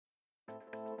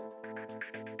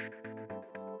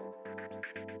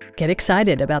Get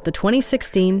excited about the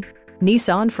 2016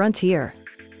 Nissan Frontier.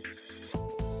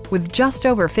 With just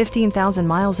over 15,000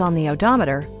 miles on the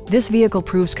odometer, this vehicle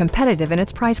proves competitive in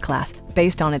its price class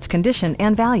based on its condition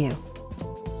and value.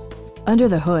 Under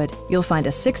the hood, you'll find a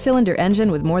 6-cylinder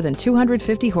engine with more than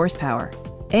 250 horsepower.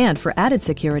 And for added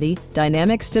security,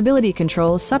 dynamic stability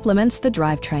control supplements the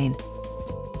drivetrain.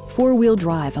 4-wheel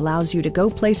drive allows you to go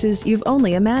places you've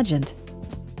only imagined.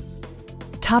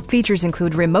 Top features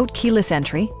include remote keyless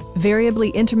entry, variably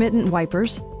intermittent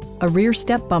wipers, a rear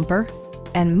step bumper,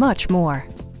 and much more.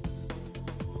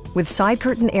 With side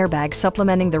curtain airbags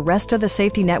supplementing the rest of the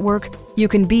safety network, you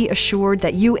can be assured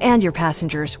that you and your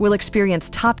passengers will experience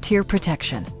top-tier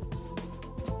protection.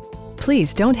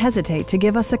 Please don't hesitate to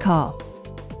give us a call.